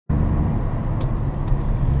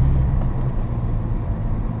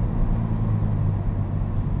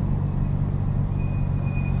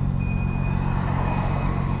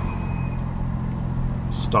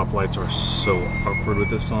stoplights are so awkward with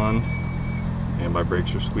this on, and my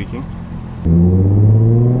brakes are squeaking.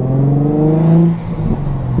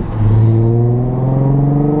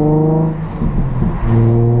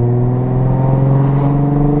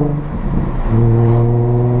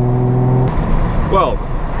 Well,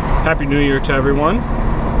 Happy New Year to everyone.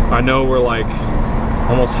 I know we're like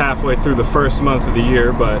almost halfway through the first month of the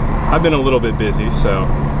year, but I've been a little bit busy, so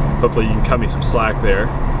hopefully you can cut me some slack there.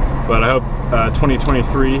 But I hope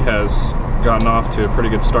 2023 has gotten off to a pretty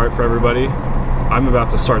good start for everybody. I'm about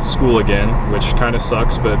to start school again, which kind of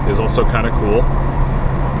sucks, but is also kind of cool.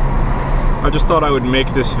 I just thought I would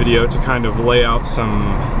make this video to kind of lay out some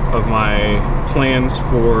of my plans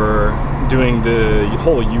for doing the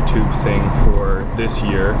whole YouTube thing for this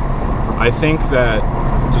year. I think that,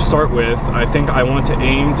 to start with, I think I want to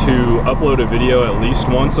aim to upload a video at least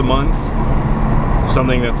once a month.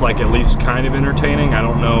 Something that's like at least kind of entertaining. I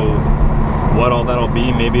don't know what all that'll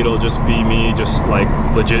be. Maybe it'll just be me just like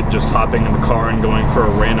legit just hopping in the car and going for a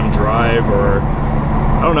random drive, or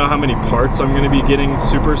I don't know how many parts I'm going to be getting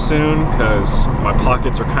super soon because my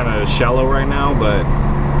pockets are kind of shallow right now, but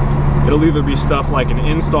it'll either be stuff like an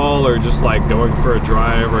install or just like going for a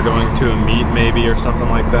drive or going to a meet maybe or something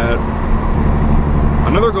like that.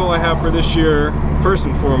 Another goal I have for this year, first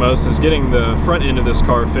and foremost, is getting the front end of this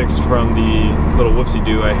car fixed from the little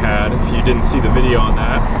whoopsie-doo I had. If you didn't see the video on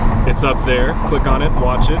that, it's up there. Click on it,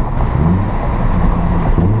 watch it.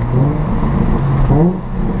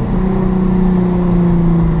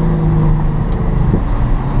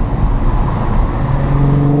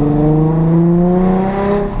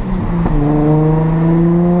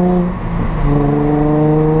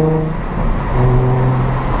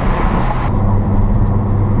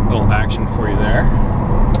 For you there.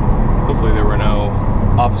 Hopefully there were no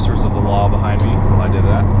officers of the law behind me while I did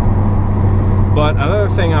that. But another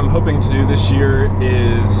thing I'm hoping to do this year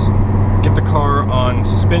is get the car on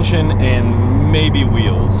suspension and maybe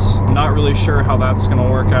wheels. I'm not really sure how that's gonna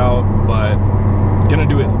work out, but I'm gonna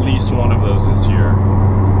do at least one of those this year.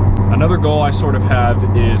 Another goal I sort of have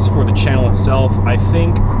is for the channel itself. I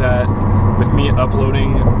think that with me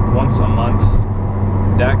uploading once a month,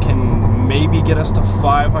 that can maybe get us to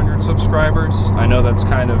 500 subscribers. I know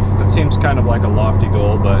that seems kind of like a lofty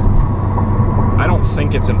goal, but I don't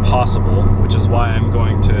think it's impossible, which is why I'm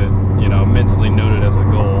going to, you know, mentally note it as a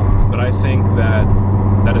goal. But I think that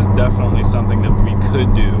that is definitely something that we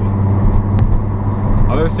could do.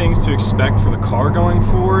 Other things to expect for the car going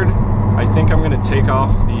forward, I think I'm going to take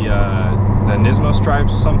off the Nismo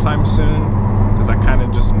stripes sometime soon, because I kind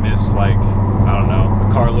of just miss, like, I don't know,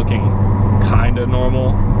 the car looking kind of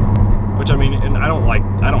normal. Which, I mean, and I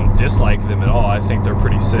don't dislike them at all. I think they're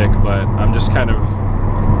pretty sick, but I'm just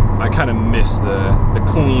I kind of miss the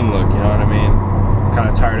clean look, you know what I mean? Kind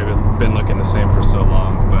of tired of it, been looking the same for so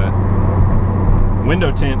long. But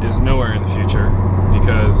window tint is nowhere in the future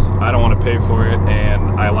because I don't want to pay for it,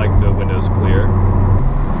 and I like the windows clear.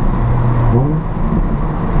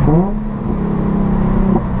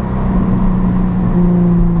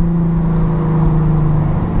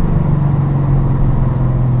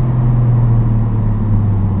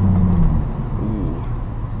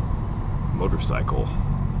 Motorcycle.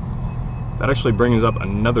 That actually brings up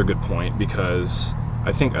another good point, because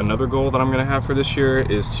I think another goal that I'm going to have for this year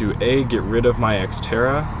is to get rid of my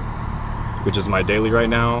Xterra, which is my daily right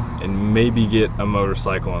now, and maybe get a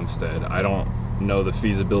motorcycle instead. I don't know the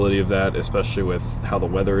feasibility of that, especially with how the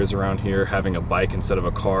weather is around here. Having a bike instead of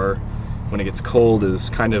a car when it gets cold is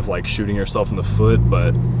kind of like shooting yourself in the foot,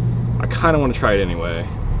 but I kind of want to try it anyway.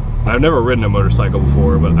 I've never ridden a motorcycle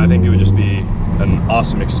before, but I think it would just be an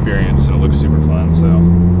awesome experience, and it looks super fun, so.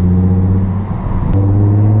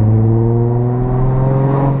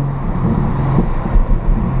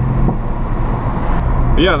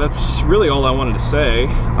 But yeah, that's really all I wanted to say.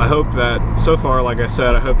 I hope that, so far, like I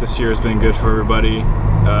said, I hope this year has been good for everybody.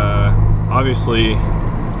 Obviously,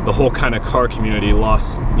 the whole kind of car community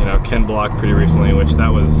lost, you know, Ken Block pretty recently, which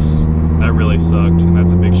that really sucked, and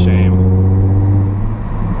that's a big shame.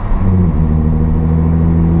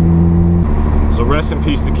 So rest in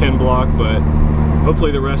peace to Ken Block, but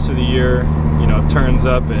hopefully the rest of the year, you know, turns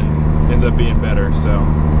up and ends up being better. So,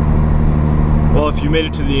 well, if you made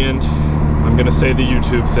it to the end, I'm gonna say the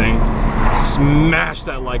YouTube thing. Smash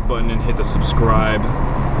that like button and hit the subscribe.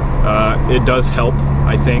 It does help,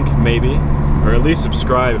 I think, maybe, or at least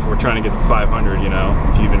subscribe if we're trying to get to 500, you know,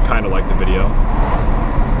 if you even kind of like the video.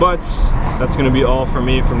 But that's gonna be all for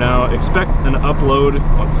me from now. Expect an upload,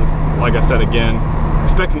 like I said again,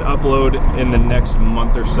 expect an upload in the next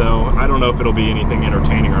month or so. I don't know if it'll be anything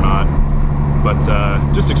entertaining or not, but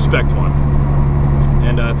just expect one.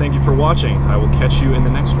 And thank you for watching. I will catch you in the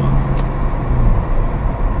next one.